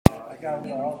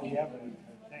gather all the evidence.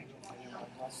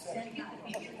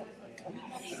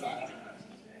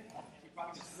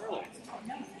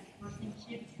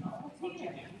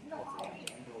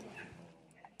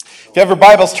 If you have your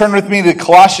Bibles, turn with me to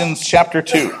Colossians chapter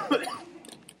 2.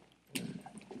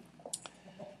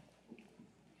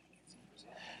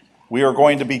 We are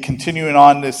going to be continuing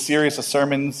on this series of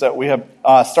sermons that we have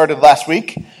started last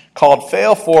week called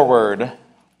Fail Forward.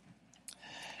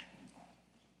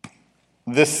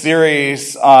 This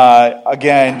series,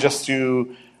 again, just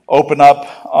to open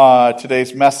up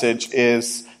today's message,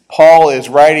 is Paul is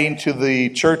writing to the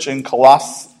church in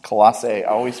Colossae. I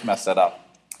always mess that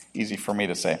up. Easy for me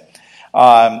to say.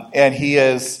 And he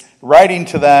is writing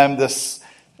to them this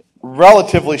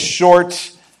relatively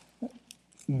short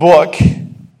book.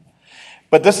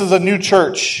 But this is a new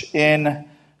church in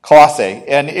Colossae.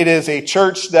 And it is a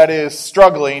church that is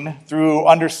struggling through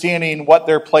understanding what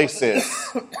their place is.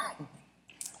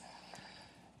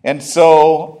 And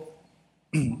so,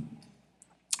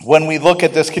 when we look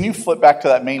at this, can you flip back to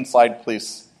that main slide,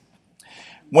 please?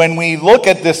 When we look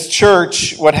at this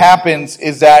church, what happens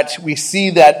is that we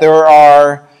see that there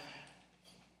are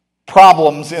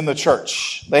problems in the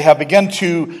church. They have begun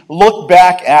to look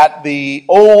back at the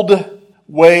old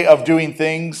way of doing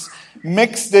things,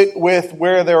 mixed it with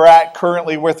where they're at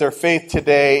currently with their faith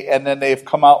today, and then they've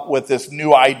come out with this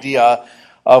new idea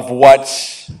of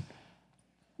what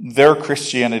their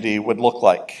Christianity would look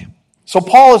like. So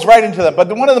Paul is writing to them,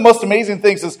 but one of the most amazing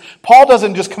things is Paul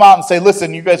doesn't just come out and say,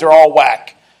 listen, you guys are all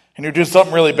whack, and you're doing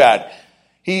something really bad.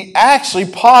 He actually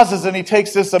pauses and he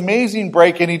takes this amazing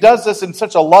break, and he does this in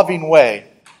such a loving way.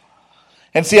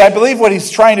 And see, I believe what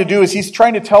he's trying to do is he's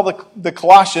trying to tell the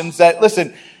Colossians that,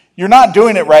 listen, you're not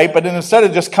doing it right, but instead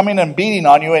of just coming and beating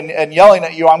on you and yelling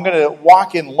at you, I'm going to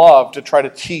walk in love to try to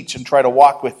teach and try to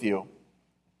walk with you.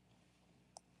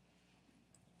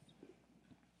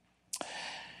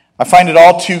 I find it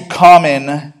all too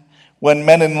common when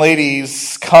men and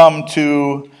ladies come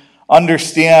to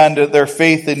understand their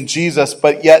faith in Jesus,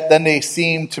 but yet then they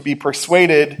seem to be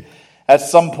persuaded at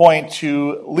some point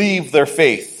to leave their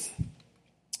faith.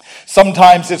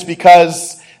 Sometimes it's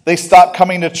because they stop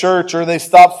coming to church or they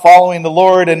stop following the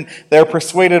Lord and they're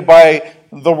persuaded by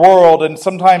the world. And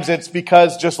sometimes it's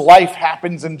because just life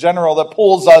happens in general that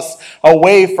pulls us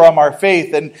away from our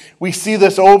faith. And we see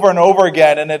this over and over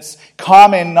again. And it's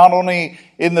common not only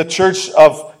in the church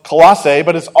of Colossae,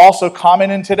 but it's also common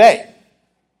in today.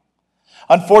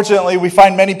 Unfortunately, we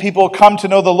find many people come to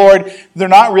know the Lord. They're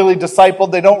not really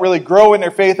discipled. They don't really grow in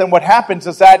their faith. And what happens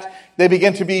is that they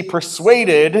begin to be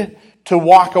persuaded to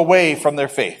walk away from their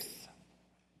faith.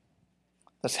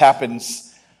 This happens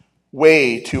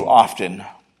way too often.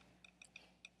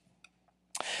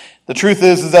 The truth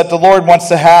is that the Lord wants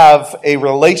to have a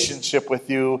relationship with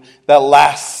you that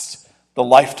lasts the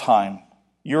lifetime,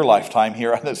 your lifetime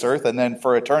here on this earth, and then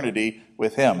for eternity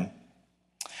with Him.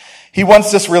 He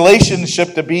wants this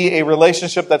relationship to be a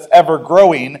relationship that's ever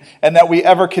growing and that we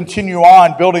ever continue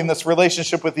on building this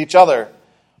relationship with each other.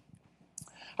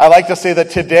 I like to say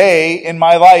that today in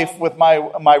my life with my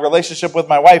relationship with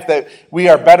my wife that we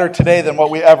are better today than what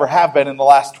we ever have been in the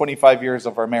last 25 years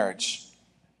of our marriage.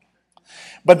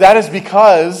 But that is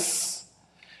because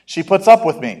she puts up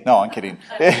with me. No, I'm kidding.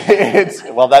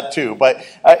 Well, that too. But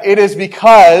it is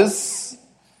because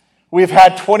we've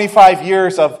had 25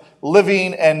 years of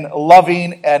living and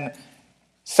loving and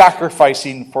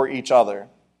sacrificing for each other.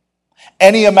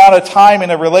 Any amount of time in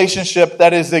a relationship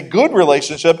that is a good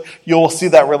relationship, you'll see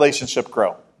that relationship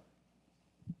grow.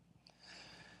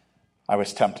 I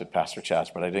was tempted, Pastor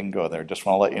Chaz, but I didn't go there. Just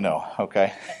want to let you know,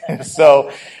 okay?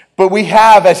 But we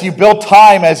have, as you build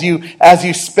time, as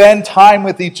you spend time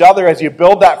with each other, as you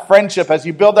build that friendship, as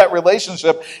you build that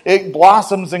relationship, it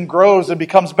blossoms and grows and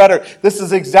becomes better. This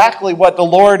is exactly what the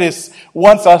Lord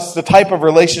wants us, the type of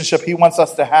relationship He wants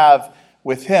us to have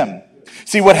with Him.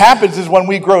 See, what happens is when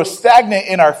we grow stagnant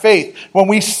in our faith, when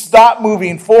we stop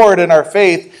moving forward in our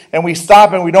faith, and we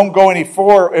stop and we don't go any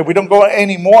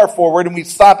more forward, and we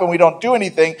stop and we don't do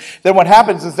anything, then what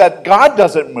happens is that God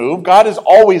doesn't move. God is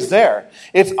always there.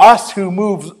 It's us who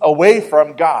move away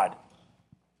from God.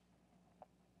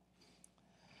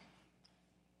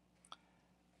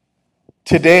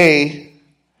 Today,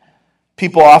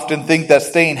 people often think that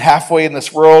staying halfway in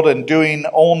this world and doing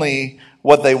only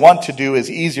what they want to do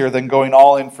is easier than going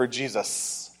all in for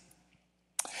Jesus.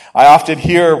 I often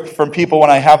hear from people when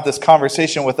I have this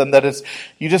conversation with them that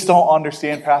you just don't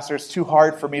understand, Pastor. It's too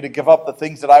hard for me to give up the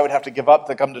things that I would have to give up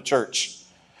to come to church.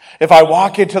 If I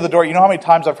walk into the door, you know how many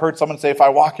times I've heard someone say, if I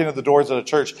walk into the doors of a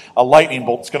church, a lightning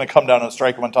bolt's going to come down and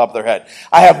strike them on top of their head.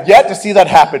 I have yet to see that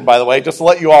happen, by the way, just to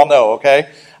let you all know,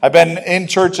 okay? I've been in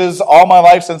churches all my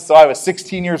life since I was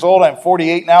 16 years old. I'm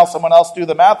 48 now. Someone else do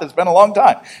the math. It's been a long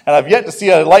time. And I've yet to see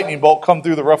a lightning bolt come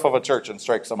through the roof of a church and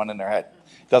strike someone in their head.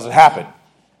 It doesn't happen.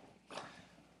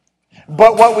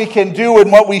 But what we can do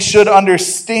and what we should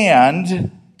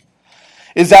understand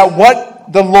is that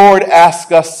what the Lord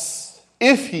asks us,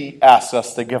 if he asks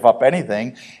us to give up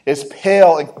anything, is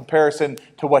pale in comparison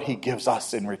to what he gives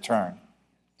us in return.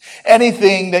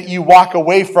 Anything that you walk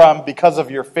away from because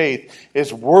of your faith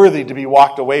is worthy to be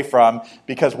walked away from,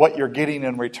 because what you're getting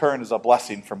in return is a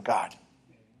blessing from God.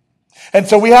 And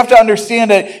so we have to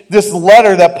understand that this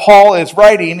letter that Paul is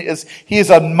writing he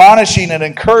is admonishing and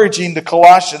encouraging the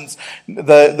Colossians,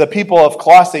 the people of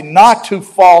Colossae, not to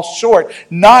fall short,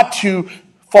 not to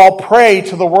fall prey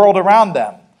to the world around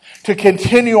them, to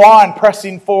continue on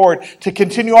pressing forward, to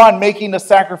continue on making the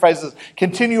sacrifices,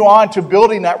 continue on to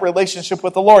building that relationship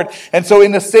with the Lord. And so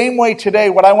in the same way today,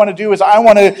 what I want to do is I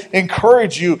want to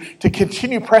encourage you to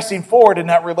continue pressing forward in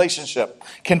that relationship.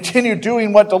 Continue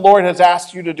doing what the Lord has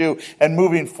asked you to do and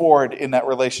moving forward in that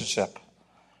relationship.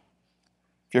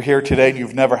 If you're here today and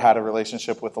you've never had a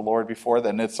relationship with the Lord before,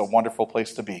 then it's a wonderful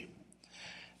place to be.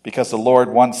 Because the Lord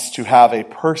wants to have a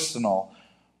personal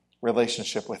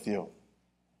relationship with you.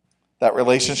 That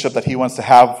relationship that he wants to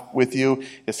have with you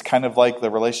is kind of like the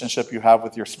relationship you have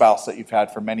with your spouse that you've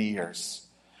had for many years.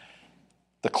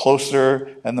 The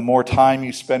closer and the more time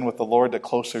you spend with the Lord, the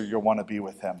closer you'll want to be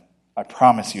with him. I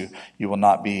promise you, you will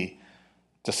not be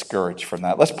discouraged from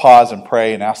that. Let's pause and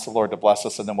pray and ask the Lord to bless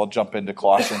us, and then we'll jump into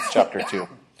Colossians chapter 2.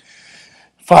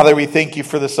 Father, we thank you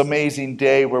for this amazing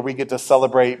day where we get to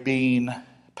celebrate being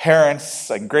parents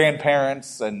and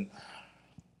grandparents and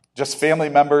just family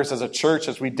members as a church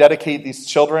as we dedicate these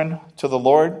children to the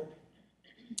Lord.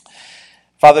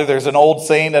 Father, there's an old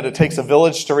saying that it takes a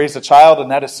village to raise a child,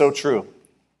 and that is so true.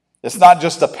 It's not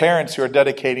just the parents who are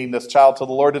dedicating this child to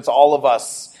the Lord, it's all of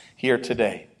us here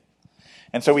today.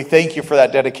 And so we thank you for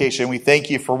that dedication. We thank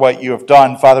you for what you have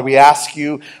done. Father, we ask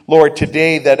you, Lord,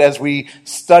 today that as we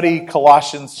study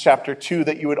Colossians chapter 2,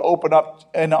 that you would open up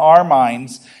in our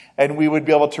minds and we would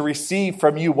be able to receive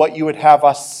from you what you would have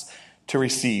us to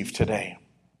receive today.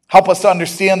 Help us to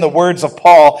understand the words of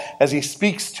Paul as he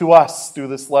speaks to us through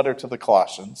this letter to the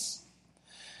Colossians.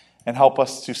 And help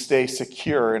us to stay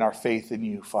secure in our faith in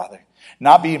you, Father.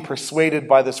 Not being persuaded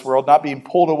by this world, not being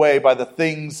pulled away by the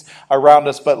things around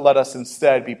us, but let us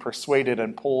instead be persuaded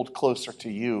and pulled closer to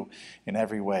you in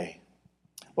every way.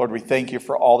 Lord, we thank you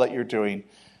for all that you're doing.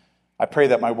 I pray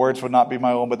that my words would not be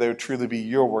my own, but they would truly be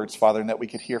your words, Father, and that we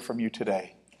could hear from you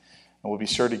today. And we'll be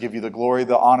sure to give you the glory,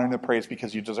 the honor, and the praise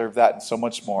because you deserve that and so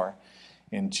much more.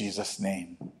 In Jesus'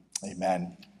 name,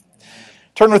 amen.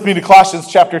 Turn with me to Colossians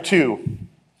chapter 2.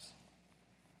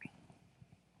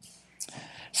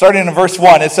 Starting in verse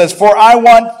 1, it says, "For I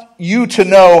want you to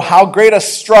know how great a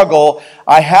struggle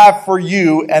I have for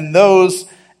you and those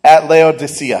at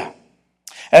Laodicea,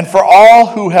 and for all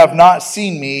who have not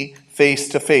seen me face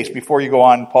to face." Before you go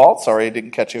on, Paul, sorry I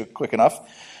didn't catch you quick enough.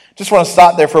 Just want to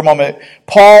stop there for a moment.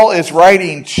 Paul is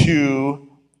writing to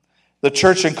the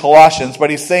church in Colossians, but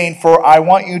he's saying, "For I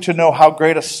want you to know how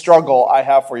great a struggle I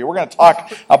have for you." We're going to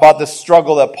talk about this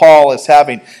struggle that Paul is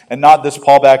having, and not this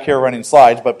Paul back here running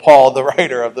slides, but Paul, the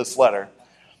writer of this letter.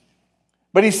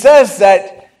 But he says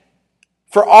that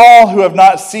for all who have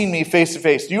not seen me face to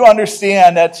face. Do you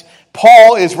understand that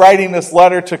Paul is writing this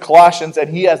letter to Colossians and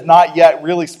he has not yet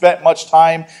really spent much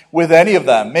time with any of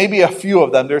them? Maybe a few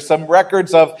of them. There's some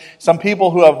records of some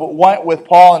people who have went with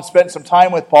Paul and spent some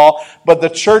time with Paul, but the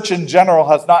church in general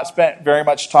has not spent very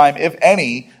much time, if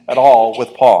any, at all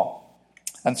with Paul.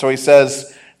 And so he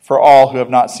says, "For all who have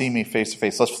not seen me face to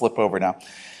face." Let's flip over now.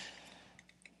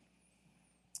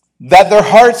 "That their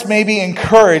hearts may be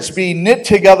encouraged, be knit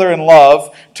together in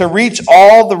love, to reach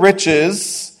all the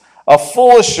riches of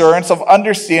full assurance of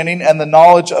understanding and the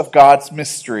knowledge of God's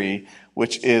mystery,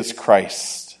 which is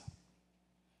Christ,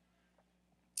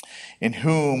 in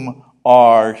whom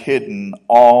are hidden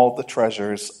all the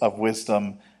treasures of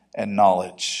wisdom and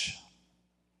knowledge.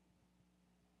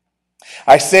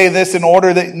 I say this in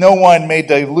order that no one may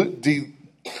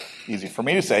easy for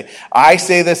me to say. I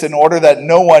say this in order that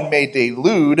no one may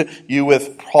delude you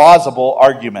with plausible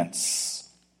arguments.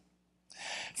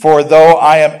 For though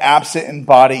I am absent in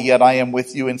body, yet I am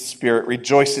with you in spirit,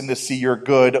 rejoicing to see your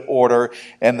good order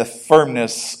and the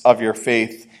firmness of your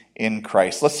faith in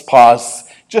Christ." Let's pause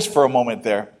just for a moment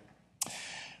there.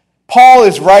 Paul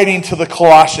is writing to the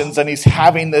Colossians, and he's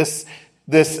having this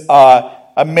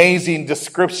amazing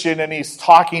description, and he's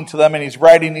talking to them, and he's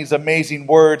writing these amazing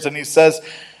words, and he says,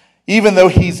 even though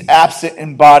he's absent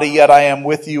in body, yet I am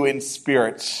with you in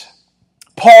spirit.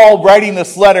 Paul, writing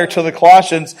this letter to the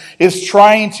Colossians, is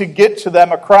trying to get to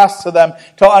them, across to them,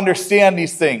 to understand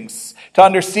these things, to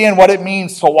understand what it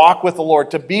means to walk with the Lord,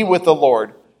 to be with the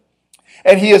Lord.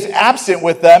 And he is absent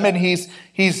with them, and he's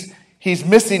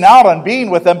missing out on being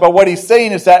with them, but what he's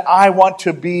saying is that I want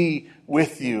to be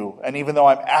with you, and even though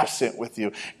I'm absent with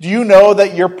you. Do you know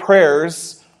that your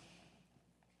prayers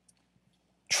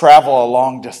travel a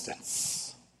long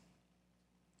distance?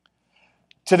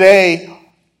 Today,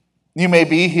 you may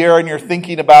be here and you're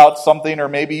thinking about something, or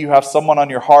maybe you have someone on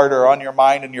your heart or on your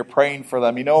mind and you're praying for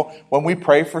them. You know, when we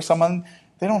pray for someone,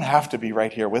 they don't have to be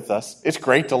right here with us. It's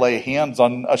great to lay hands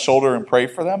on a shoulder and pray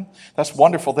for them. That's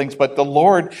wonderful things, but the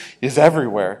Lord is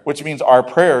everywhere, which means our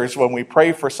prayers, when we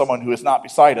pray for someone who is not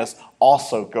beside us,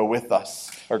 also go with us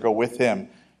or go with him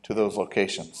to those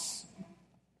locations.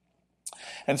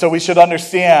 And so we should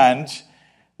understand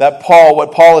that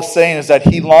what Paul is saying is that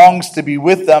he longs to be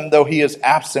with them, though he is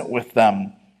absent with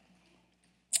them.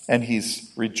 And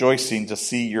he's rejoicing to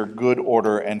see your good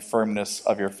order and firmness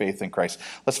of your faith in Christ.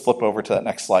 Let's flip over to that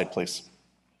next slide, please.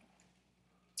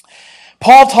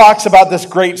 Paul talks about this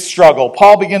great struggle.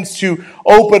 Paul begins to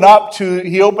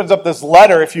he opens up this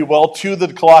letter, if you will, to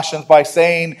the Colossians by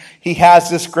saying he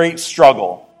has this great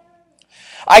struggle.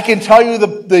 I can tell you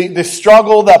the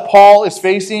struggle that Paul is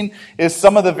facing is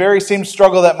some of the very same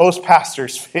struggle that most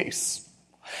pastors face.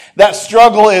 That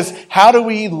struggle is, how do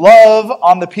we love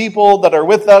on the people that are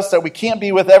with us that we can't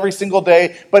be with every single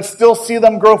day, but still see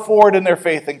them grow forward in their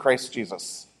faith in Christ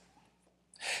Jesus?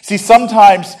 See,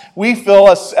 sometimes we feel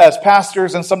as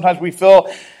pastors, and sometimes we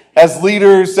feel as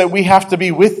leaders that we have to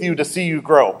be with you to see you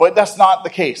grow. But that's not the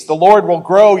case. The Lord will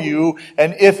grow you,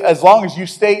 and as long as you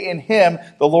stay in him,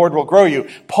 the Lord will grow you.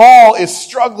 Paul is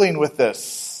struggling with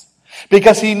this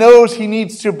because he knows he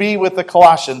needs to be with the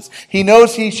Colossians. He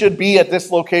knows he should be at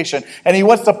this location, and he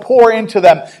wants to pour into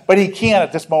them, but he can't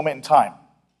at this moment in time.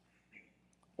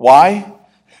 Why?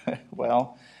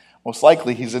 Well, most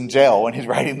likely he's in jail when he's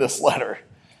writing this letter.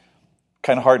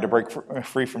 Kind of hard to break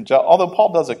free from jail, although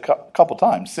Paul does it a couple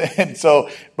times.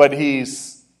 But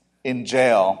he's in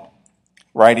jail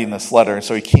writing this letter,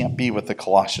 so he can't be with the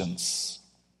Colossians.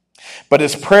 But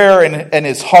his prayer and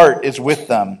his heart is with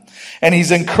them, and he's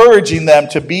encouraging them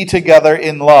to be together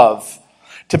in love,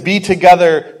 to be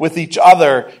together with each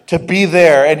other, to be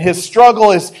there. And his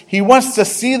struggle is he wants to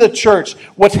see the church.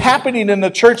 What's happening in the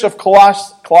church of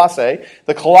Colossae,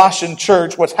 the Colossian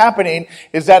church, what's happening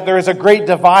is that there is a great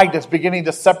divide that's beginning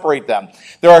to separate them.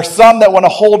 There are some that want to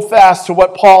hold fast to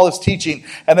what Paul is teaching,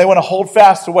 and they want to hold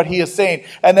fast to what he is saying.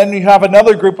 And then you have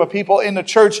another group of people in the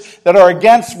church that are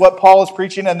against what Paul is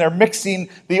preaching, and they're mixing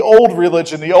the old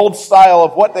religion, the old style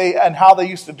of what they and how they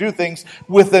used to do things,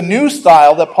 with the new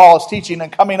style that Paul is teaching, and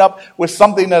coming up with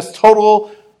something that's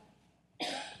total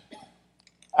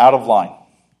out of line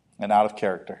and out of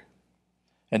character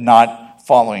and not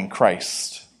following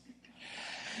Christ.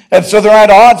 And so they're at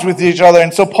odds with each other.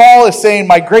 And so Paul is saying,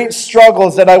 my great struggle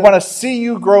is that I want to see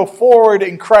you grow forward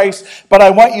in Christ, but I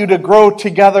want you to grow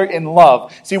together in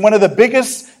love. See, one of the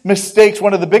biggest mistakes,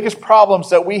 one of the biggest problems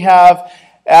that we have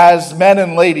as men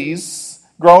and ladies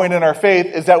growing in our faith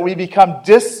is that we become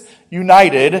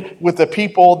disunited with the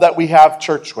people that we have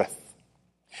church with.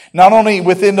 Not only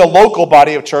within the local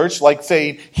body of church, like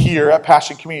say here at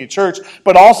Passion Community Church,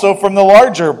 but also from the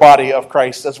larger body of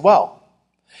Christ as well.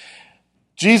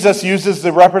 Jesus uses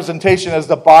the representation as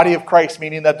the body of Christ,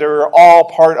 meaning that they're all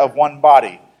part of one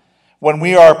body. When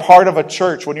we are part of a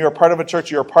church, when you're a part of a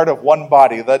church, you're a part of one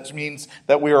body. That means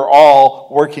that we are all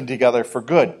working together for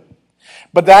good.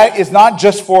 But that is not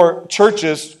just for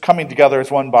churches coming together as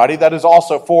one body. That is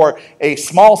also for a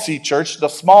small C church, the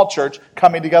small church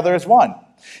coming together as one.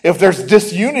 If there's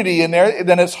disunity in there,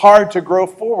 then it's hard to grow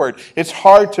forward. It's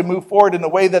hard to move forward in the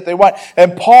way that they want.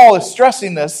 And Paul is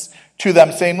stressing this to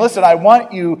them, saying, listen, I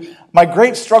want you, my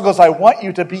great struggle is I want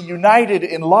you to be united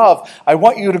in love. I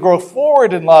want you to grow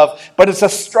forward in love. But it's a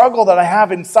struggle that I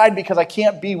have inside because I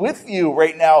can't be with you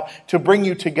right now to bring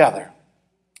you together.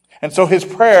 And so his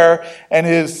prayer and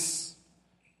his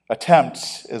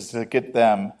attempt is to get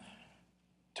them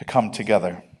to come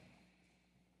together.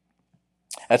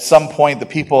 At some point, the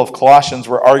people of Colossians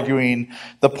were arguing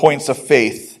the points of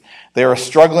faith. They were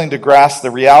struggling to grasp the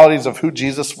realities of who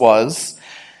Jesus was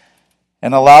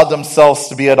and allowed themselves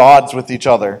to be at odds with each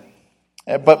other.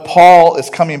 But Paul is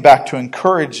coming back to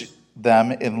encourage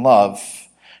them in love,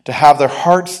 to have their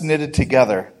hearts knitted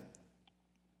together.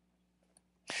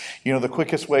 You know, the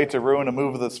quickest way to ruin a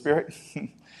move of the Spirit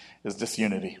is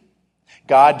disunity.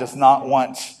 God does not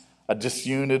want a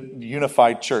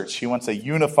disunified church. He wants a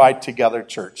unified together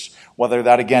church, whether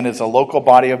that again is a local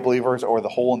body of believers or the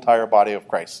whole entire body of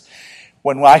Christ.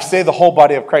 When I say the whole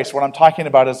body of Christ, what I'm talking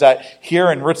about is that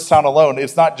here in Richtown alone,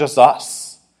 it's not just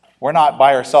us. We're not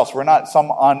by ourselves. We're not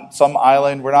on some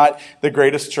island. We're not the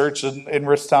greatest church in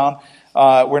Richtown.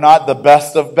 We're not the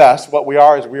best of best. What we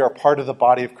are is we are part of the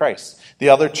body of Christ. The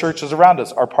other churches around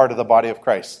us are part of the body of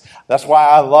Christ. That's why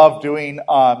I love doing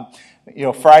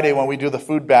Friday when we do the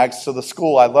food bags to the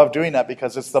school. I love doing that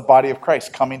because it's the body of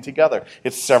Christ coming together.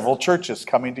 It's several churches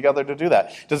coming together to do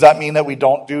that. Does that mean that we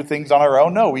don't do things on our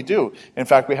own? No, we do. In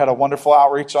fact, we had a wonderful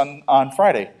outreach on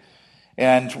Friday.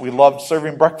 And we loved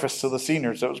serving breakfast to the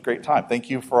seniors. It was a great time. Thank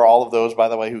you for all of those, by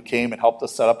the way, who came and helped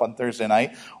us set up on Thursday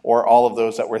night, or all of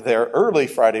those that were there early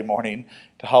Friday morning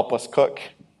to help us cook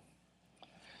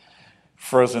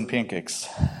frozen pancakes.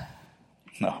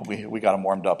 No, we got them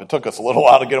warmed up. It took us a little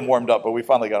while to get them warmed up, but we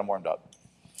finally got them warmed up.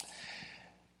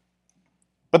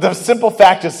 But the simple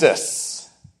fact is this.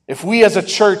 If we as a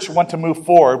church want to move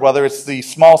forward, whether it's the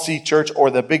small C church or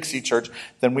the big C church,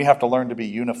 then we have to learn to be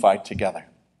unified together.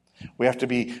 We have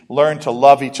to learn to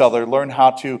love each other, learn how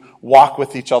to walk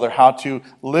with each other, how to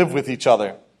live with each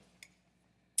other.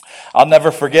 I'll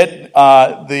never forget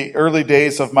the early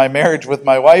days of my marriage with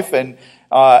my wife, and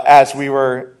as we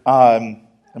were, and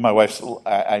my wife's,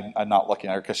 I'm not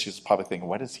looking at her because she's probably thinking,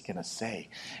 what is he going to say,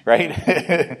 right?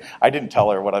 I didn't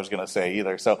tell her what I was going to say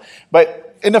either.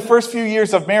 But in the first few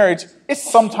years of marriage, it's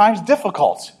sometimes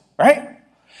difficult, right?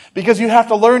 Because you have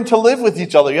to learn to live with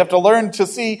each other. You have to learn to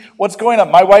see what's going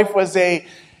on. My wife was a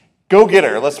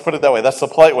go-getter. Let's put it that way. That's the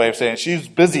polite way of saying it. She was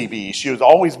busy bee. She was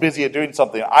always busy at doing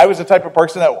something. I was the type of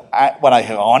person that when I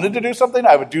wanted to do something,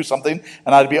 I would do something,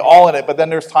 and I'd be all in it. But then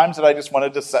there's times that I just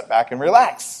wanted to sit back and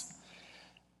relax.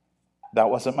 That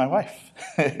wasn't my wife.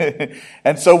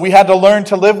 And so we had to learn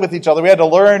to live with each other. We had to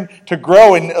learn to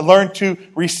grow and learn to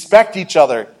respect each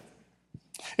other.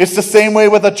 It's the same way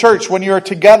with a church. When you're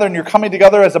together and you're coming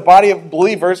together as a body of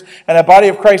believers and a body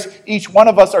of Christ, each one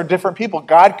of us are different people.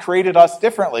 God created us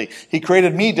differently. He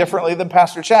created me differently than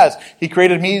Pastor Chaz. He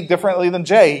created me differently than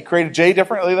Jay. He created Jay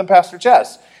differently than Pastor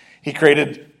Chaz. He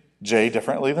created Jay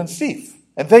differently than Steve.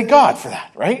 And thank God for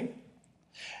that, right?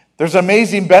 There's an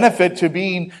amazing benefit to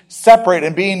being separate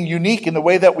and being unique in the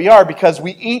way that we are, because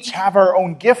we each have our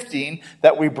own gifting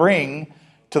that we bring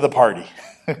to the party.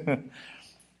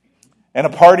 And a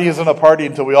party isn't a party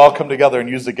until we all come together and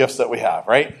use the gifts that we have,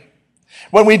 right?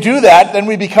 When we do that, then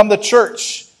we become the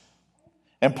church.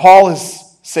 And Paul is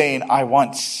saying, I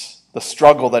want the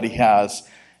struggle that he has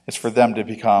is for them to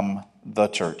become the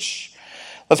church.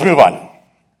 Let's move on.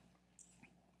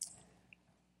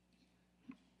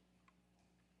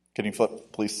 Can you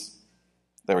flip, please?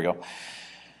 There we go.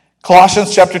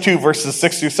 Colossians chapter 2, verses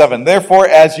 6 through 7. Therefore,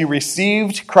 as you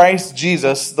received Christ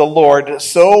Jesus the Lord,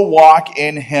 so walk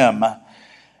in him,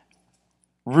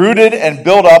 rooted and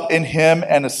built up in him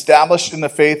and established in the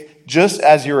faith, just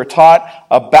as you were taught,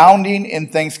 abounding in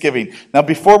thanksgiving. Now,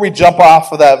 before we jump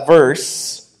off of that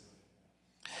verse,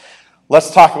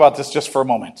 let's talk about this just for a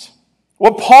moment.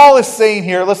 What Paul is saying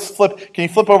here, let's flip. Can you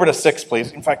flip over to 6,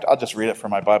 please? In fact, I'll just read it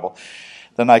from my Bible.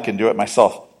 Then I can do it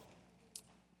myself.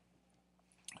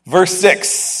 Verse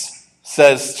 6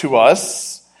 says to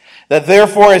us that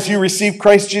therefore as you receive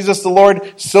Christ Jesus the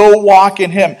Lord, so walk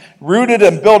in him, rooted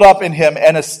and built up in him,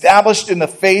 and established in the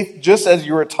faith, just as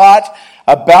you were taught,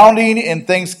 abounding in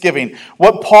thanksgiving.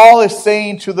 What Paul is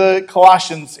saying to the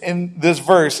Colossians in this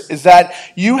verse is that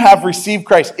you have received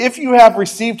Christ. If you have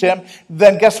received him,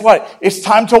 then guess what? It's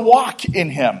time to walk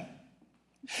in him.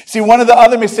 See, one of the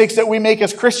other mistakes that we make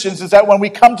as Christians is that when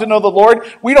we come to know the Lord,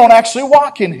 we don't actually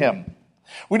walk in him.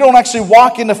 We don't actually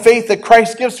walk in the faith that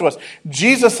Christ gives to us.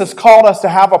 Jesus has called us to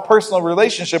have a personal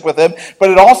relationship with him, but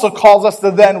it also calls us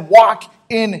to then walk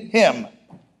in him.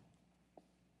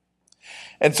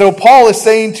 And so Paul is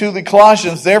saying to the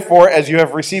Colossians, therefore, as you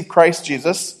have received Christ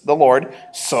Jesus, the Lord,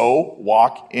 so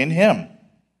walk in him.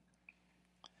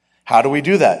 How do we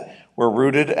do that? We're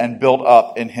rooted and built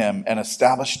up in him and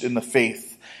established in the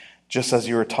faith, just as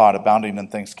you were taught, abounding in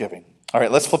thanksgiving. All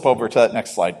right, let's flip over to that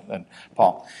next slide then,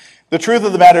 Paul. The truth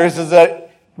of the matter is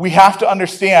that we have to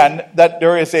understand that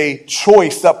there is a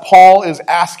choice that Paul is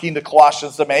asking the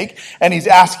Colossians to make, and he's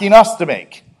asking us to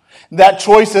make. That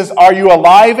choice is, are you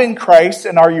alive in Christ,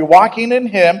 and are you walking in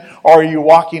him, or are you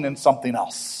walking in something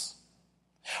else?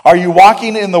 Are you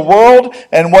walking in the world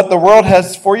and what the world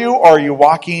has for you, or are you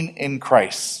walking in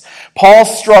Christ?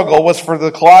 Paul's struggle was for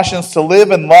the Colossians to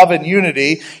live in love and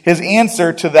unity. His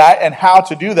answer to that and how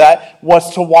to do that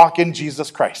was to walk in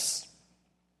Jesus Christ.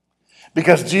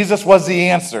 Because Jesus was the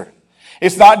answer.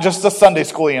 It's not just a Sunday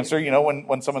school answer. You know,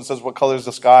 when someone says, what color is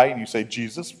the sky? And you say,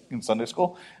 Jesus in Sunday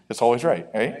school, it's always right?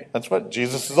 That's what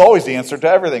Jesus is always the answer to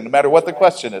everything, no matter what the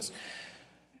question is.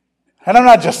 And I'm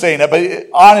not just saying that, but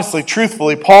honestly,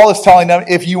 truthfully, Paul is telling them,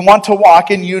 if you want to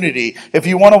walk in unity, if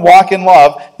you want to walk in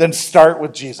love, then start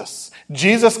with Jesus.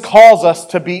 Jesus calls us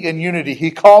to be in unity.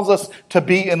 He calls us to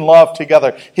be in love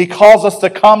together. He calls us to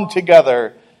come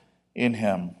together in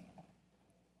him.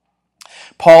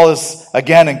 Paul is,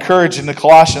 again, encouraging the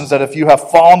Colossians that if you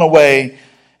have fallen away,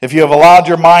 if you have allowed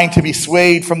your mind to be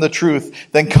swayed from the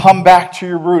truth, then come back to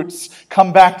your roots.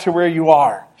 Come back to where you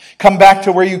are. Come back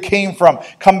to where you came from.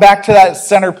 Come back to that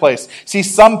center place. See,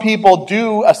 some people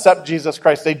do accept Jesus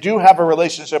Christ. They do have a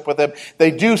relationship with him. They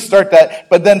do start that.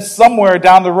 But then somewhere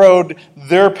down the road,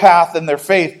 their path and their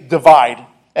faith divide.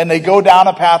 And they go down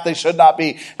a path they should not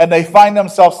be. And they find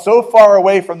themselves so far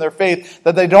away from their faith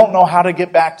that they don't know how to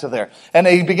get back to there. And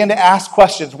they begin to ask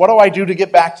questions. What do I do to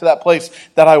get back to that place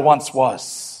that I once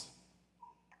was?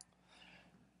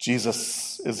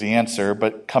 Jesus is the answer,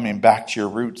 but coming back to your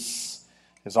roots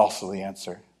is also the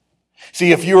answer.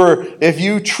 See, if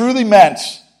you truly meant,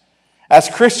 as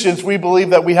Christians, we believe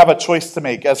that we have a choice to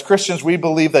make. As Christians, we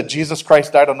believe that Jesus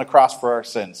Christ died on the cross for our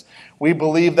sins. We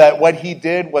believe that what he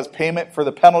did was payment for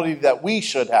the penalty that we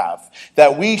should have.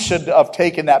 That we should have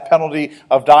taken that penalty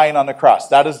of dying on the cross.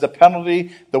 That is the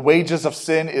penalty. The wages of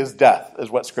sin is death,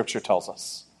 is what Scripture tells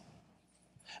us.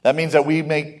 That means that we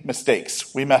make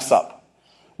mistakes. We mess up.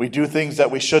 We do things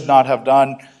that we should not have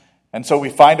done. And so we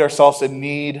find ourselves in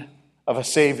need of a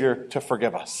Savior to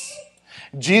forgive us.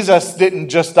 Jesus didn't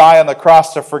just die on the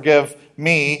cross to forgive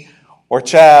me or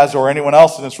Chaz or anyone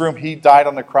else in this room. He died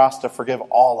on the cross to forgive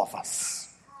all of us.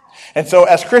 And so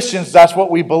as Christians, that's what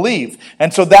we believe.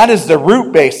 And so that is the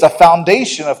root base, the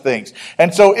foundation of things.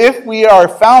 And so if we are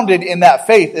founded in that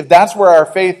faith, if that's where our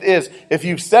faith is, if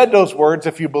you've said those words,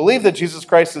 if you believe that Jesus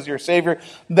Christ is your Savior,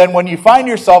 then when you find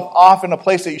yourself off in a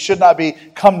place that you should not be,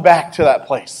 come back to that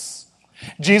place.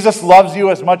 Jesus loves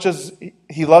you as much as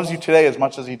he loves you today as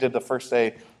much as he did the first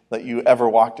day that you ever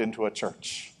walked into a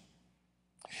church.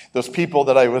 Those people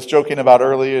that I was joking about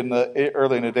early in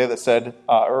the day that said,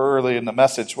 early in the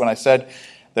message when I said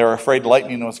they were afraid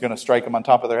lightning was going to strike them on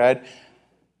top of their head,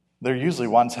 they're usually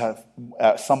ones who have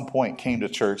at some point came to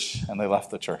church and they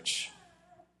left the church.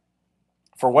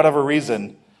 For whatever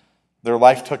reason, their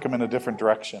life took them in a different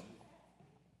direction.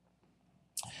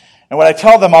 And what I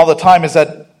tell them all the time is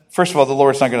that, first of all, the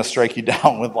Lord's not going to strike you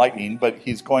down with lightning, but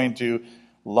he's going to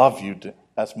love you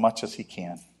as much as he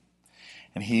can.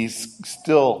 And he's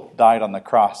still died on the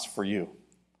cross for you.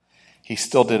 He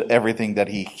still did everything that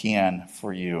he can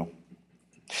for you.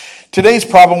 Today's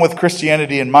problem with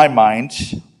Christianity, in my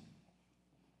mind,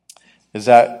 is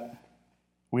that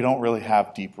we don't really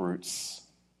have deep roots.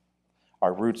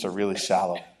 Our roots are really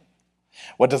shallow.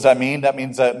 What does that mean? That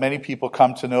means that many people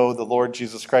come to know the Lord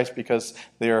Jesus Christ because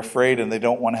they are afraid and they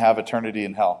don't want to have eternity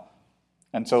in hell.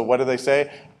 And so what do they say?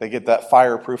 They get that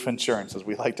fireproof insurance, as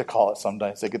we like to call it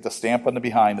sometimes. They get the stamp on the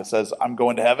behind that says, I'm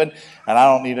going to heaven and I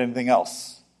don't need anything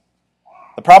else.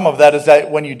 The problem of that is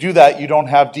that when you do that, you don't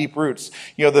have deep roots.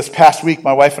 You know, this past week,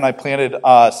 my wife and I planted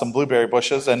some blueberry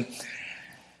bushes, and it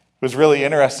was really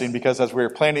interesting because as we were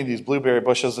planting these blueberry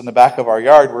bushes in the back of our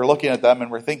yard, we're looking at them and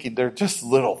we're thinking they're just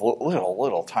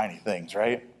little tiny things,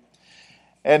 right?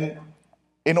 And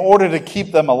in order to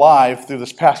keep them alive through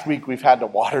this past week, we've had to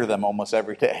water them almost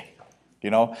every day,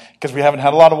 because we haven't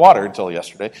had a lot of water until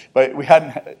yesterday. But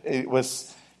it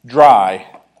was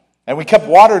dry, and we kept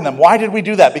watering them. Why did we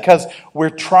do that? Because we're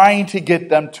trying to get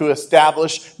them to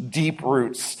establish deep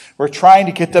roots. We're trying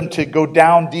to get them to go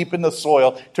down deep in the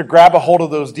soil, to grab a hold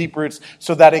of those deep roots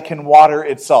so that it can water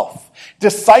itself.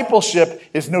 Discipleship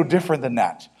is no different than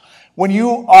that. When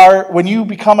you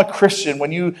become a Christian,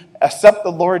 when you accept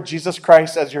the Lord Jesus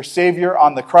Christ as your Savior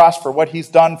on the cross for what he's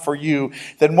done for you,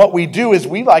 then what we do is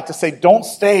we like to say, don't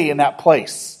stay in that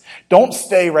place. Don't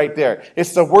stay right there.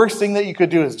 It's the worst thing that you could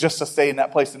do is just to stay in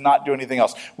that place and not do anything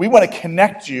else. We want to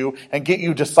connect you and get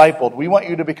you discipled. We want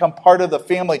you to become part of the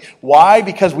family. Why?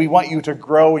 Because we want you to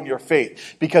grow in your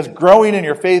faith. Because growing in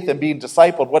your faith and being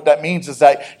discipled, what that means is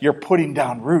that you're putting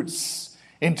down roots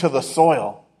into the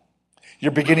soil.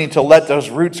 You're beginning to let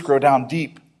those roots grow down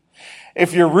deep.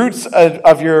 If your roots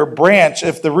of your branch,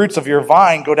 if the roots of your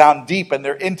vine go down deep and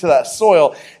they're into that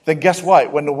soil, then guess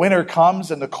what? When the winter comes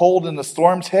and the cold and the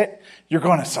storms hit, you're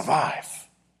going to survive.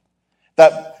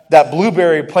 That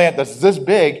blueberry plant that's this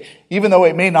big, even though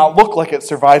it may not look like it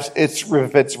survives,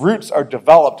 if its roots are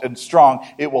developed and strong,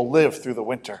 it will live through the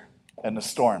winter and the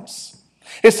storms.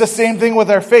 It's the same thing with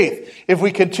our faith. If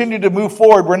we continue to move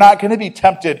forward, we're not going to be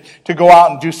tempted to go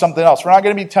out and do something else. We're not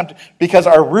going to be tempted because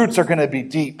our roots are going to be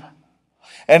deep.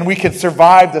 And we can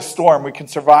survive the storm. We can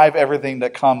survive everything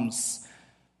that comes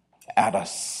at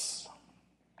us.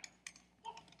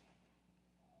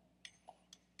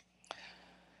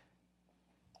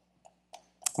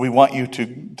 We want you to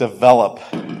develop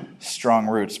strong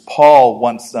roots. Paul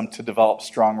wants them to develop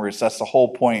strong roots. That's the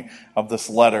whole point of this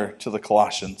letter to the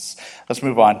Colossians. Let's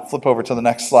move on. Flip over to the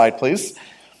next slide, please.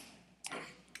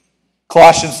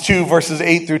 Colossians 2, verses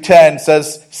 8 through 10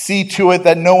 says, "See to it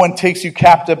that no one takes you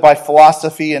captive by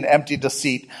philosophy and empty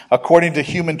deceit, according to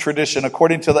human tradition,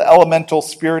 according to the elemental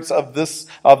spirits of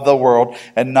the world,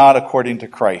 and not according to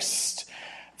Christ."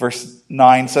 Verse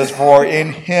 9 says, "For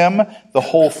in him the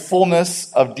whole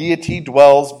fullness of deity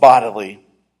dwells bodily.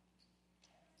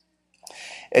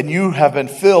 And you have been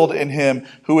filled in him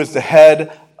who is the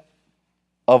head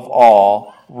of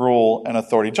all rule and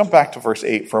authority." Jump back to verse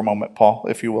 8 for a moment, Paul,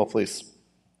 if you will, please.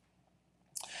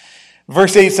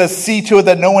 Verse 8 says, "See to it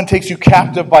that no one takes you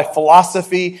captive by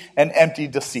philosophy and empty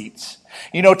deceit."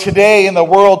 You know, today in the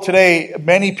world today,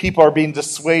 many people are being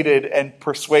dissuaded and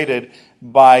persuaded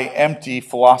by empty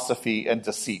philosophy and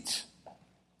deceit.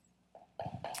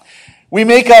 We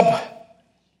make up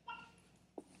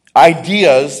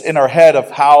ideas in our head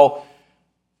of how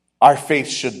our faith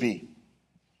should be.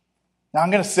 Now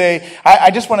I'm going to say,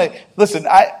 I just want to, listen,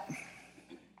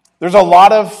 there's a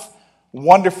lot of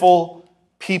wonderful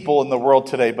people in the world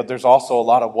today, but there's also a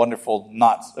lot of wonderful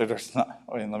let me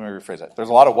rephrase that. There's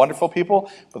a lot of wonderful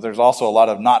people, but there's also a lot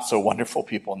of not so wonderful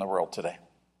people in the world today.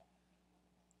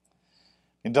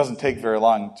 It doesn't take very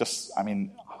long.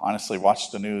 Honestly,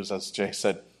 watch the news, as Jay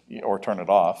said, or turn it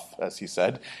off, as he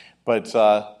said. But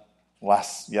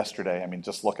yesterday,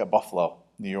 just look at Buffalo,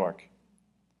 New York.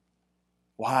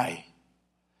 Why?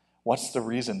 What's the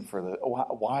reason for that?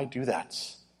 Why do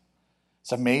that?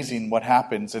 It's amazing what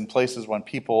happens in places when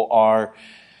people are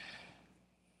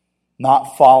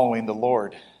not following the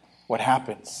Lord. What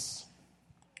happens?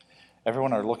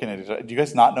 Everyone are looking at each other. Do you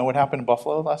guys not know what happened in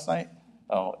Buffalo last night?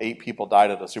 8 people died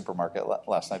at a supermarket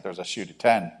last night. There was a shooting.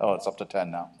 10. Oh, it's up to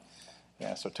 10 now.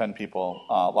 Yeah, so 10 people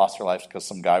lost their lives because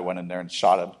some guy went in there and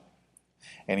shot him.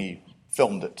 And he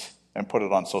filmed it and put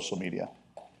it on social media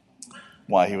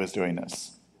while he was doing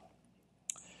this.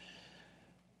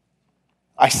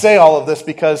 I say all of this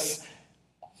because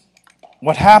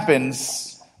what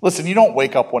happens, listen, you don't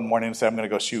wake up one morning and say, I'm going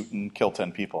to go shoot and kill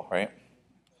 10 people, right?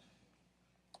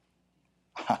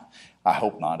 I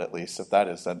hope not, at least. If that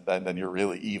is, then you're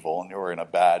really evil and you're in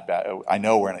a I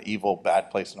know we're in an evil,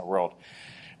 bad place in the world.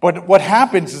 But what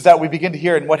happens is that we begin to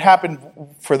hear, and what happened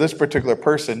for this particular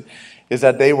person is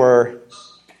that they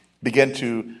begin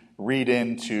to read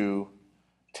into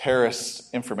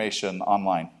terrorist information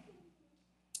online.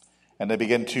 And they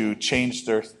begin to change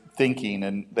their thinking,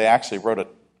 and they actually wrote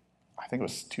I think it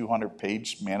was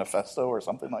 200-page manifesto or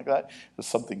something like that. It was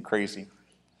something crazy.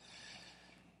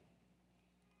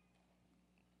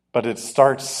 But it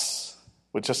starts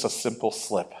with just a simple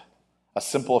slip. A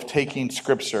simple of taking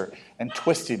Scripture and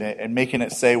twisting it and making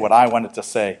it say what I want it to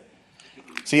say.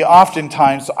 See,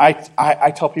 oftentimes,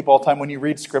 I tell people all the time, when you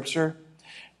read Scripture,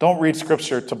 don't read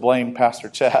Scripture to blame Pastor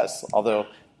Chaz, although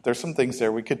there's some things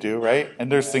there we could do, right?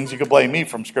 And there's things you could blame me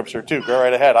from Scripture too. Go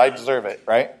right ahead. I deserve it,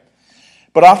 right?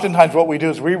 But oftentimes what we do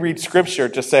is we read Scripture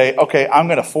to say, okay, I'm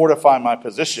going to fortify my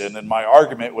position and my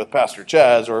argument with Pastor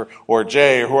Chaz or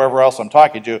Jay or whoever else I'm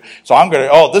talking to. So I'm going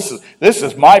to, this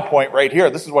is my point right here.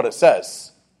 This is what it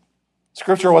says.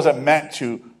 Scripture wasn't meant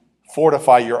to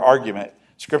fortify your argument.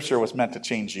 Scripture was meant to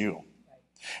change you.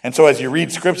 And so as you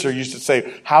read Scripture, you should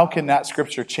say, how can that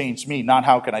Scripture change me? Not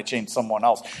how can I change someone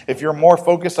else? If you're more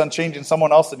focused on changing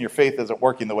someone else, then your faith isn't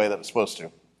working the way that it's supposed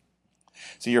to.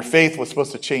 See, your faith was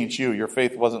supposed to change you. Your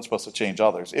faith wasn't supposed to change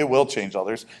others. It will change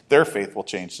others. Their faith will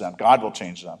change them. God will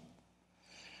change them.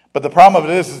 But the problem of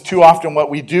it is too often what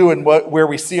we do and where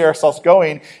we see ourselves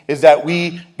going is that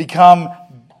we become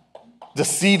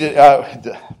deceived.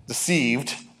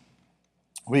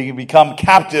 We become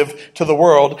captive to the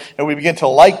world, and we begin to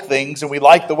like things, and we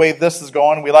like the way this is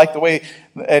going, we like the way,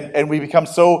 and we become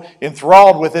so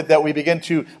enthralled with it that we begin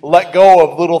to let go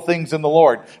of little things in the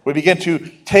Lord. We begin to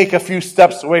take a few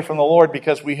steps away from the Lord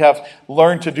because we have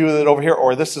learned to do it over here,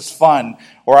 or this is fun,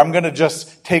 or I'm going to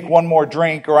just take one more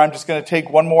drink, or I'm just going to take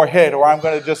one more hit, or I'm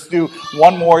going to just do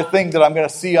one more thing that I'm going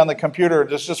to see on the computer,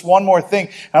 just one more thing,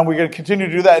 and we're going to continue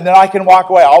to do that, and then I can walk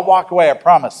away. I'll walk away, I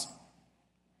promise.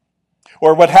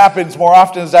 Or what happens more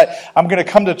often is that I'm going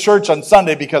to come to church on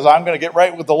Sunday because I'm going to get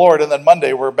right with the Lord, and then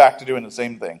Monday we're back to doing the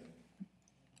same thing.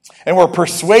 And we're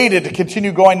persuaded to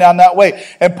continue going down that way.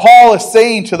 And Paul is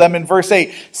saying to them in verse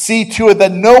 8, see to it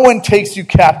that no one takes you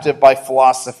captive by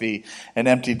philosophy and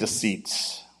empty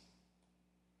deceit,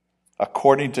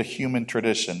 according to human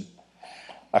tradition,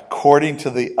 according to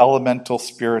the elemental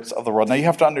spirits of the world. Now you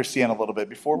have to understand a little bit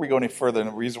before we go any further, and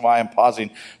the reason why I'm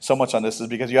pausing so much on this is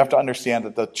because you have to understand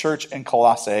that the church in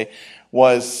Colossae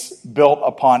was built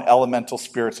upon elemental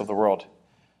spirits of the world.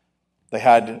 They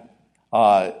had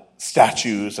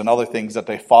statues and other things that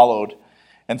they followed.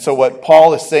 And so what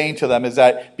Paul is saying to them is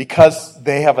that because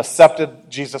they have accepted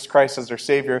Jesus Christ as their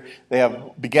Savior, they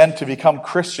have begun to become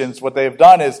Christians. What they have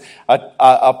done is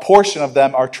a portion of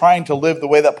them are trying to live the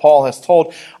way that Paul has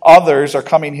told. Others are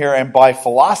coming here, and by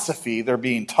philosophy, they're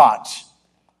being taught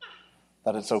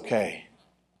that it's okay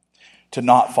to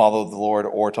not follow the Lord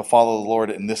or to follow the Lord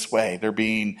in this way. They're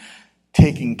being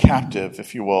taken captive,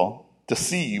 if you will,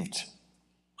 deceived.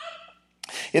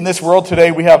 In this world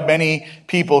today, we have many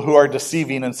people who are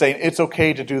deceiving and saying, it's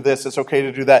okay to do this, it's okay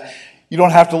to do that. You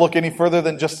don't have to look any further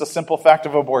than just the simple fact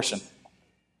of abortion.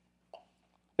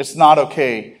 It's not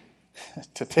okay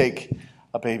to take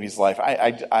a baby's life.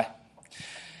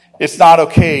 It's not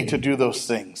okay to do those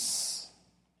things.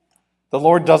 The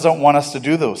Lord doesn't want us to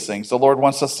do those things. The Lord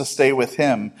wants us to stay with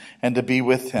Him and to be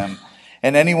with Him.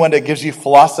 And anyone that gives you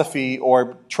philosophy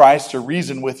or tries to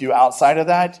reason with you outside of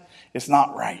that is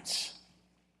not right.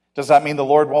 Does that mean the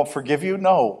Lord won't forgive you?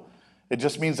 No. It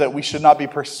just means that we should not be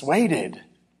persuaded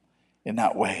in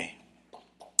that way.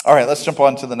 All right, let's jump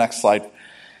on to the next slide.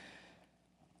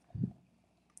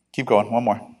 Keep going. One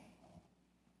more.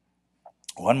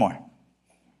 One more.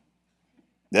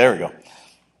 There we go.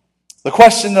 The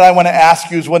question that I want to ask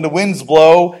you is, when the winds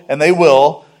blow, and they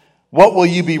will, what will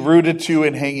you be rooted to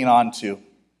and hanging on to?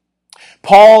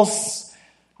 Paul's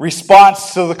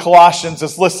response to the Colossians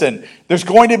is, listen, there's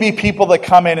going to be people that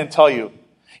come in and tell you,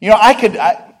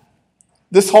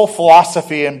 this whole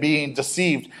philosophy and being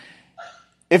deceived,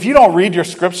 if you don't read your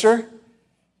scripture,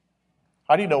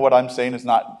 how do you know what I'm saying is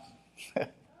not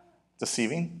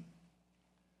deceiving?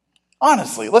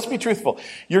 Honestly, let's be truthful.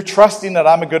 You're trusting that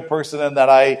I'm a good person and that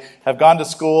I have gone to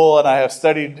school and I have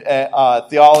studied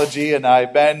theology and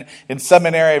I've been in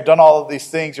seminary, I've done all of these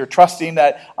things. You're trusting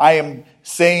that I am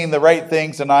saying the right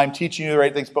things and I'm teaching you the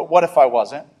right things. But what if I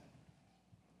wasn't?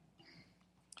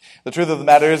 The truth of the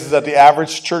matter is that the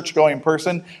average church-going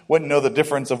person wouldn't know the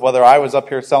difference of whether I was up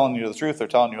here telling you the truth or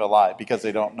telling you a lie, because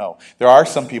they don't know. There are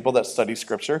some people that study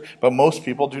Scripture, but most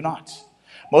people do not.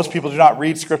 Most people do not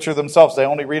read Scripture themselves. They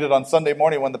only read it on Sunday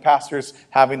morning when the pastor's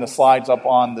having the slides up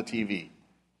on the TV.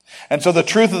 And so the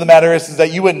truth of the matter is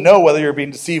that you wouldn't know whether you're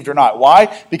being deceived or not.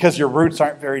 Why? Because your roots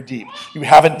aren't very deep. You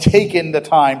haven't taken the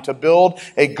time to build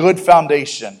a good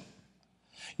foundation.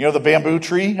 You know the bamboo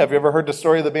tree? Have you ever heard the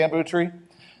story of the bamboo tree?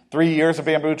 3 years of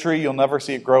bamboo tree, you'll never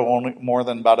see it grow only more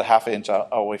than about a half inch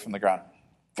away from the ground.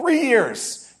 3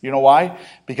 years. You know why?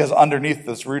 Because underneath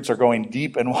those roots are going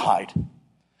deep and wide.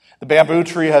 The bamboo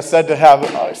tree has said to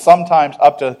have sometimes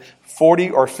up to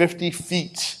 40 or 50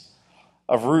 feet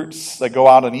of roots that go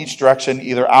out in each direction,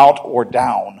 either out or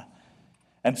down.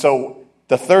 And so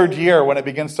the third year, when it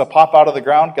begins to pop out of the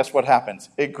ground, guess what happens?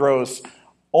 It grows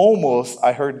almost,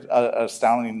 I heard an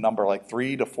astounding number, like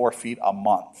 3 to 4 feet a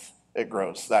month. It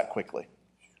grows that quickly.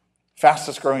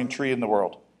 Fastest growing tree in the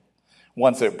world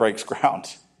once it breaks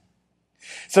ground.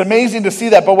 It's amazing to see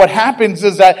that, but what happens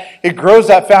is that it grows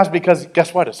that fast because,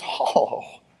 guess what? It's hollow.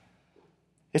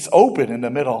 It's open in the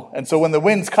middle. And so when the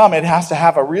winds come, it has to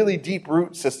have a really deep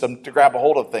root system to grab a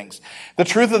hold of things. The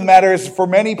truth of the matter is, for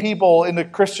many people in the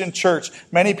Christian church,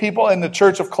 many people in the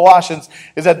church of Colossians,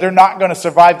 is that they're not going to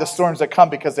survive the storms that come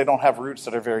because they don't have roots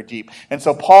that are very deep. And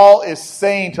so Paul is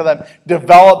saying to them,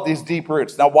 develop these deep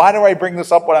roots. Now, why do I bring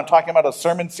this up when I'm talking about a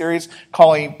sermon series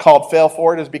called Fail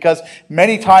Forward? Is because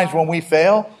many times when we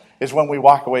fail is when we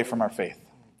walk away from our faith.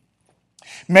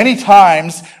 Many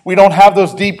times, we don't have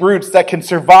those deep roots that can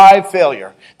survive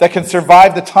failure, that can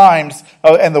survive the times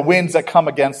and the winds that come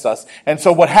against us. And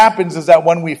so what happens is that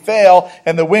when we fail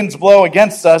and the winds blow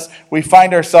against us, we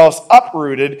find ourselves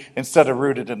uprooted instead of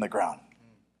rooted in the ground.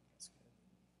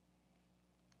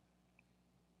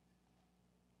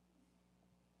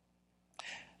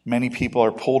 Many people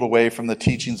are pulled away from the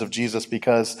teachings of Jesus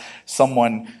because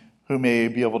someone who may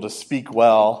be able to speak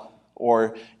well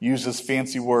or uses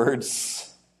fancy words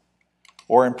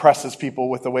or impresses people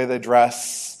with the way they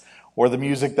dress or the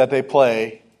music that they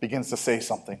play begins to say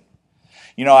something.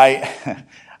 You know,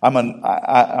 I'm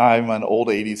an old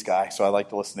 80s guy, so I like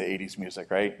to listen to 80s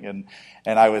music, right? And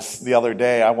I was, the other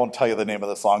day, I won't tell you the name of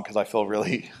the song because I feel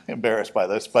really embarrassed by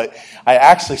this, but I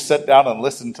actually sat down and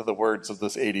listened to the words of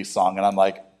this 80s song, and I'm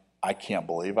like, I can't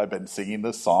believe I've been singing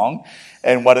this song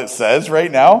and what it says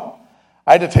right now.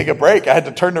 I had to take a break. I had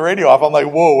to turn the radio off. I'm like,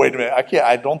 whoa, wait a minute.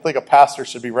 I don't think a pastor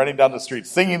should be running down the street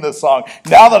singing this song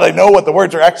now that I know what the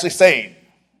words are actually saying.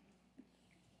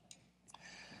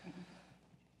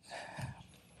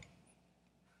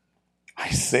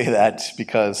 say that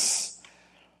because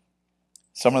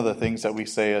some of the things that we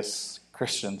say as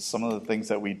Christians, some of the things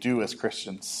that we do as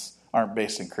Christians aren't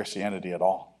based in Christianity at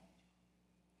all.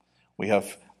 We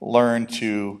have learned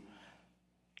to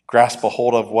grasp a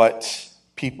hold of what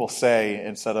people say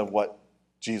instead of what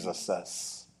Jesus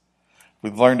says.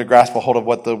 We've learned to grasp a hold of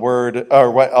what the word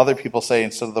or what other people say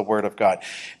instead of the word of God.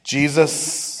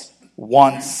 Jesus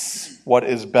wants what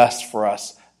is best for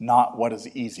us, not what is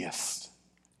easiest.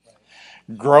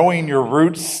 Growing your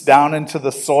roots down into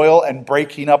the soil and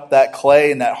breaking up that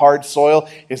clay and that hard soil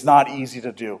is not easy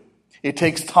to do. It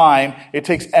takes time, it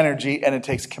takes energy, and it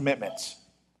takes commitment.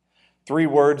 3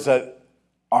 words that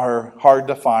are hard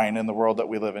to find in the world that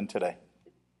we live in today.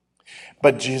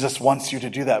 But Jesus wants you to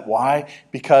do that. Why?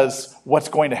 Because what's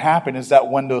going to happen is that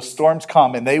when those storms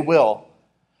come, and they will,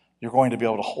 you're going to be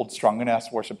able to hold strong. I'm going to ask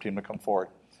the worship team to come forward.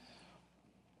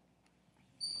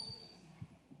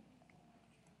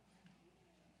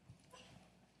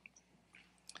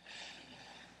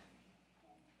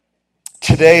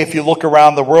 Today, if you look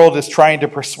around, the world is trying to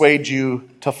persuade you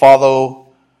to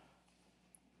follow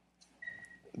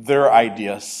their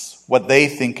ideas, what they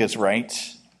think is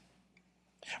right,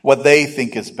 what they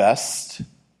think is best.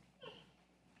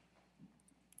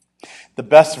 The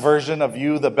best version of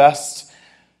you, the best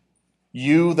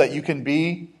you that you can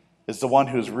be, is the one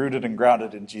who is rooted and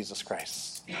grounded in Jesus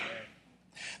Christ.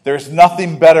 There's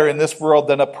nothing better in this world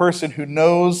than a person who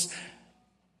knows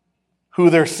who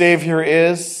their Savior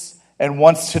is and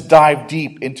wants to dive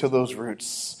deep into those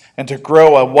roots and to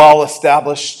grow a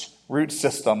well-established root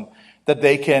system that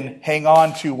they can hang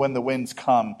on to when the winds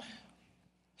come.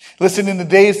 Listen, in the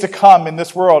days to come in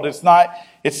this world, it's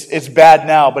bad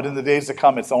now, but in the days to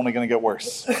come, it's only going to get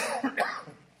worse.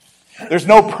 There's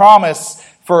no promise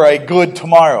for a good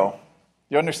tomorrow.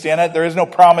 You understand that? There is no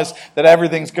promise that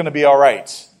everything's going to be all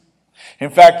right.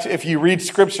 In fact, if you read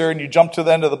Scripture and you jump to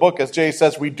the end of the book, as Jay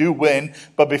says, we do win,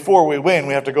 but before we win,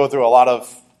 we have to go through a lot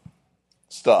of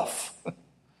stuff.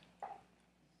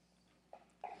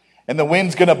 And the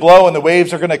wind's going to blow, and the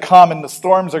waves are going to come, and the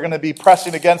storms are going to be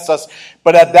pressing against us.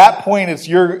 But at that point,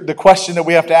 the question that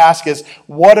we have to ask is,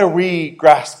 what are we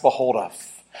grasp a hold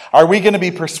of? Are we going to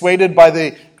be persuaded by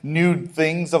the new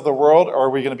things of the world, or are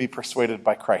we going to be persuaded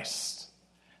by Christ?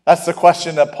 That's the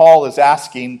question that Paul is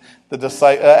asking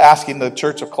the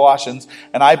church of Colossians,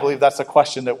 and I believe that's a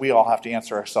question that we all have to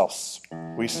answer ourselves.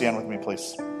 Will you stand with me,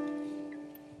 please?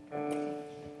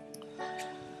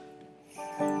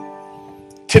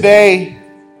 Today,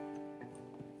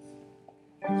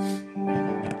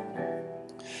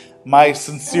 my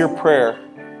sincere prayer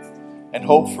and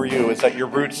hope for you is that your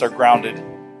roots are grounded,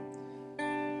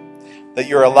 that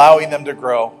you're allowing them to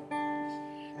grow,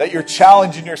 that you're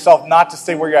challenging yourself not to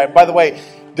stay where you're at. By the way,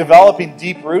 developing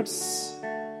deep roots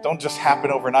don't just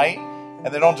happen overnight, and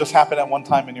they don't just happen at one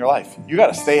time in your life. You got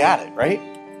to stay at it, right?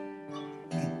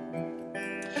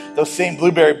 Those same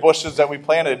blueberry bushes that we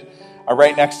planted are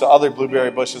right next to other blueberry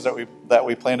bushes that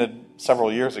we planted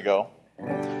several years ago.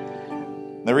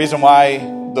 The reason why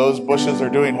those bushes are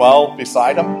doing well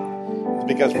beside them is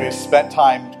because we've spent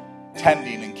time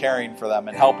tending and caring for them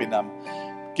and helping them,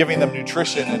 giving them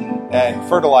nutrition and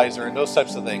fertilizer and those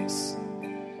types of things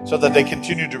so that they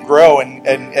continue to grow and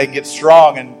get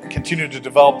strong and continue to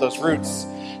develop those roots.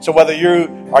 So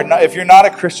if you're not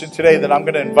a Christian today, then I'm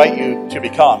going to invite you to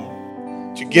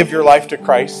become, to give your life to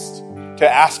Christ, to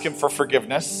ask Him for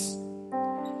forgiveness,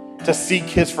 to seek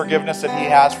His forgiveness that He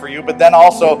has for you. But then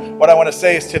also, what I want to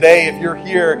say is today, if you're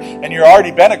here and you're already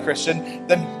been a Christian,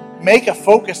 then make a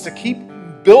focus to keep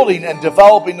building and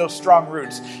developing those strong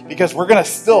roots, because we're going to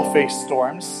still face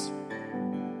storms.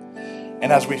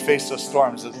 And as we face those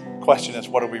storms, the question is,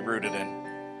 what are we rooted in?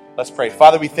 Let's pray.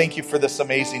 Father, we thank you for this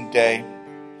amazing day.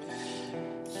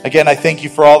 Again, I thank you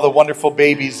for all the wonderful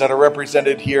babies that are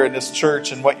represented here in this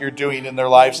church and what you're doing in their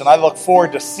lives. And I look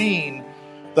forward to seeing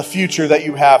the future that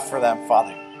you have for them,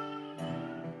 Father.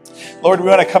 Lord, we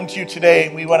want to come to you today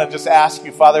and we want to just ask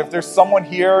you, Father, if there's someone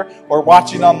here or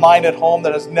watching online at home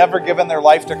that has never given their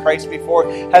life to Christ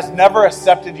before, has never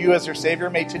accepted you as their Savior,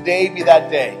 may today be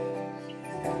that day.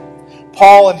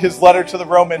 Paul, in his letter to the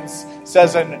Romans,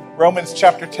 says in Romans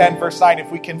chapter 10, verse 9, if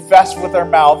we confess with our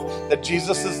mouth that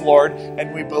Jesus is Lord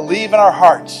and we believe in our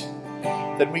heart,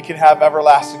 then we can have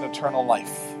everlasting eternal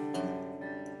life.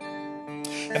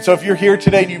 And so if you're here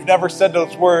today and you've never said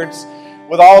those words,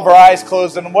 with all of our eyes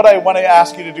closed, and what I want to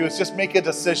ask you to do is just make a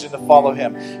decision to follow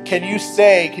Him. Can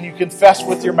you confess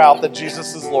with your mouth that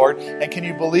Jesus is Lord, and can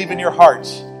you believe in your heart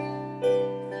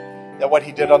that what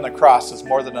He did on the cross is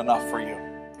more than enough for you?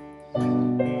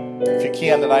 If you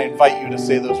can, then I invite you to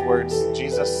say those words,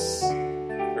 Jesus,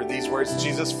 or these words. words,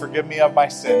 Jesus, forgive me of my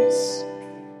sins.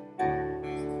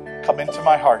 Come into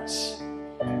my heart.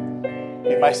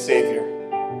 Be my Savior.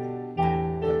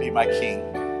 And be my King.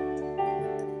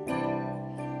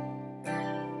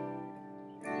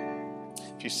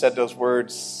 If you said those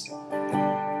words,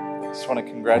 I just want to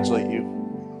congratulate you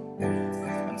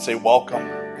and say welcome.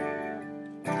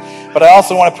 But I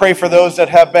also want to pray for those that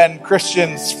have been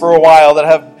Christians for a while, that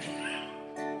have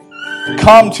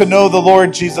come to know the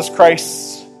Lord Jesus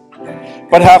Christ,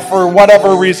 but have for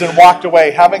whatever reason walked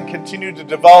away, haven't continued to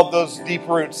develop those deep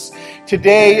roots.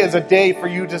 Today is a day for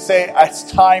you to say, it's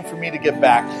time for me to get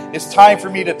back. It's time for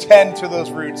me to tend to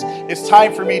those roots. It's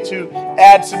time for me to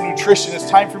add some nutrition. It's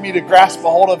time for me to grasp a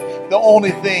hold of the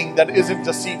only thing that isn't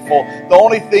deceitful, the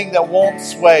only thing that won't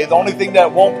sway, the only thing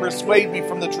that won't persuade me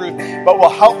from the truth, but will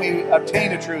help me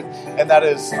obtain the truth, and that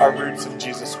is our roots of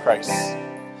Jesus Christ.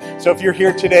 So if you're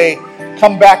here today,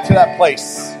 come back to that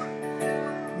place.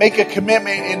 Make a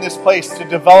commitment in this place to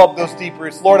develop those deep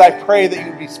roots. Lord, I pray that you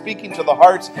would be speaking to the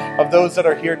hearts of those that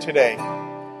are here today,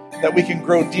 that we can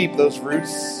grow deep those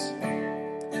roots,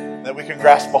 that we can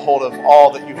grasp a hold of all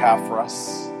that you have for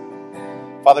us.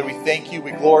 Father, we thank you,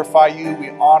 we glorify you, we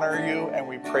honor you, and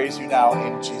we praise you now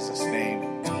in Jesus'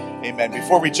 name. Amen.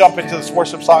 Before we jump into this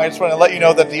worship song, I just want to let you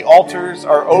know that the altars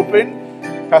are open.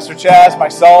 Pastor Chaz,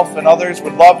 myself, and others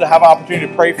would love to have an opportunity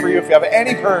to pray for you. If you have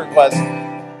any prayer requests,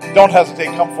 don't hesitate.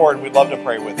 Come forward. We'd love to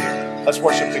pray with you. Let's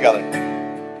worship together.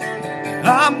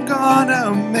 I'm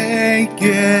gonna make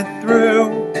it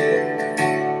through,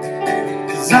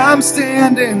 'cause I'm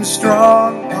standing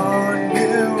strong on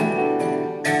you.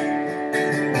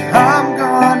 I'm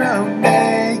gonna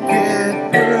make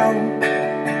it through,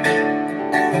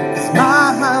 'cause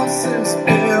my house is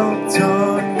built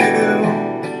on you.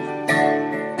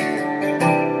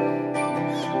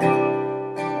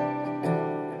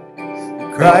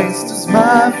 Christ is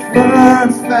my firm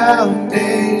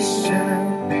foundation,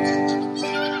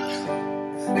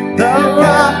 the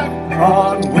rock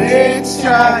on which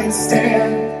I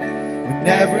stand when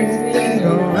everything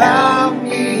around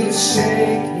me is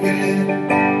shaking.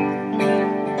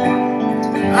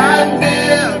 I've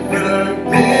never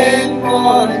been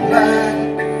more glad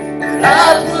that I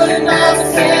put my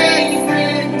faith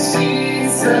in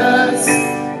Jesus,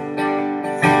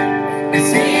 'cause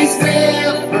He's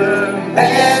never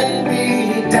let me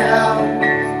down.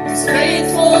 He's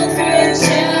faithful through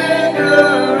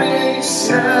generations.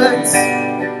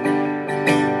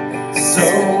 So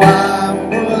why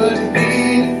would He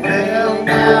fail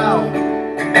now?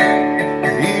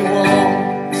 He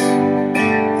won't.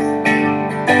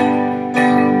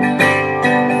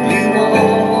 He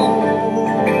won't.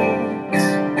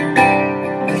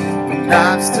 And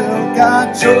I've still got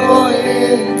joy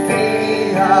in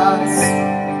chaos.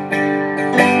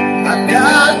 I've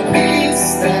got peace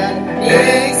that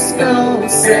makes no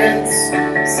sense,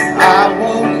 so I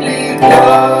won't be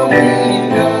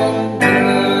going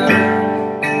under.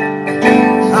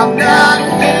 I'm not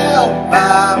held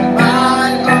by my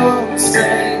own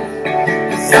strength,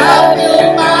 'cause I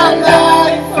built my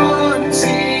life on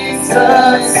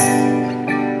Jesus,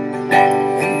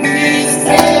 and He's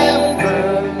never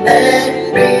let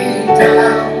me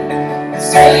down. He's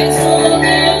faithful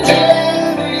in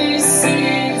every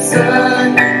season.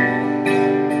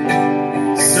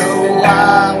 So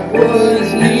why would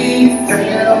He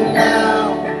fail now?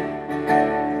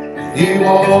 He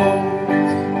won't.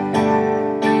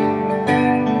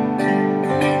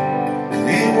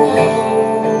 He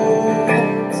won't.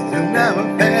 He'll never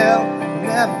fail.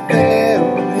 Never fail.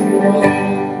 He won't.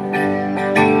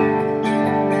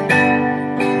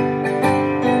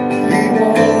 He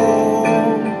won't.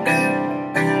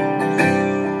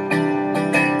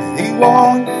 He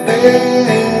won't fail.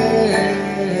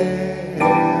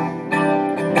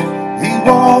 He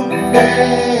won't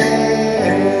fail.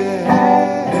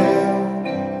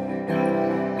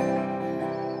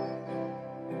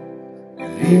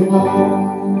 He won't.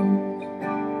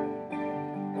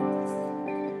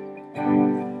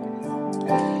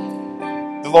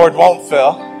 The Lord won't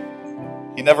fail.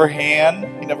 He never can.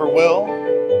 He never will.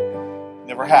 He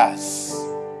never has.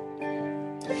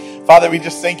 Father, we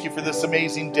just thank you for this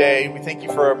amazing day. We thank you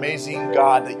for our amazing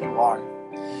God that you are.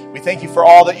 We thank you for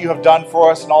all that you have done for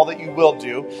us and all that you will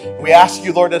do. We ask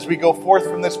you, Lord, as we go forth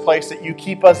from this place, that you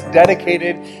keep us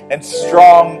dedicated and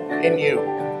strong in you.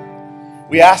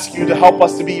 We ask you to help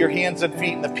us to be your hands and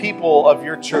feet and the people of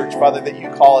your church, Father, that you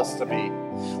call us to be.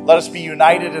 Let us be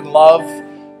united in love,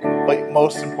 but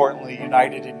most importantly,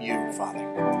 united in you, Father.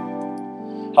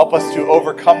 Help us to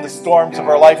overcome the storms of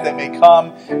our life that may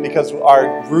come, because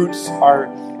our roots are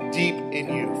deep in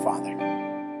you, Father.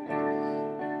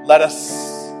 Let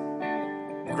us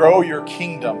grow your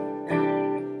kingdom,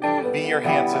 be your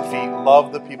hands and feet,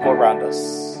 love the people around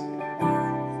us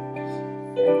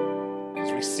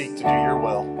as we seek to do your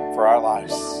will for our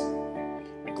lives.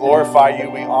 We glorify you,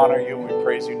 we honor you, and we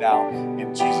praise you now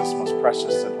in Jesus' most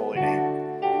precious and holy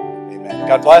name. Amen.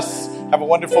 God bless. Have a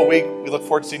wonderful week. We look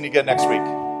forward to seeing you again next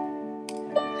week.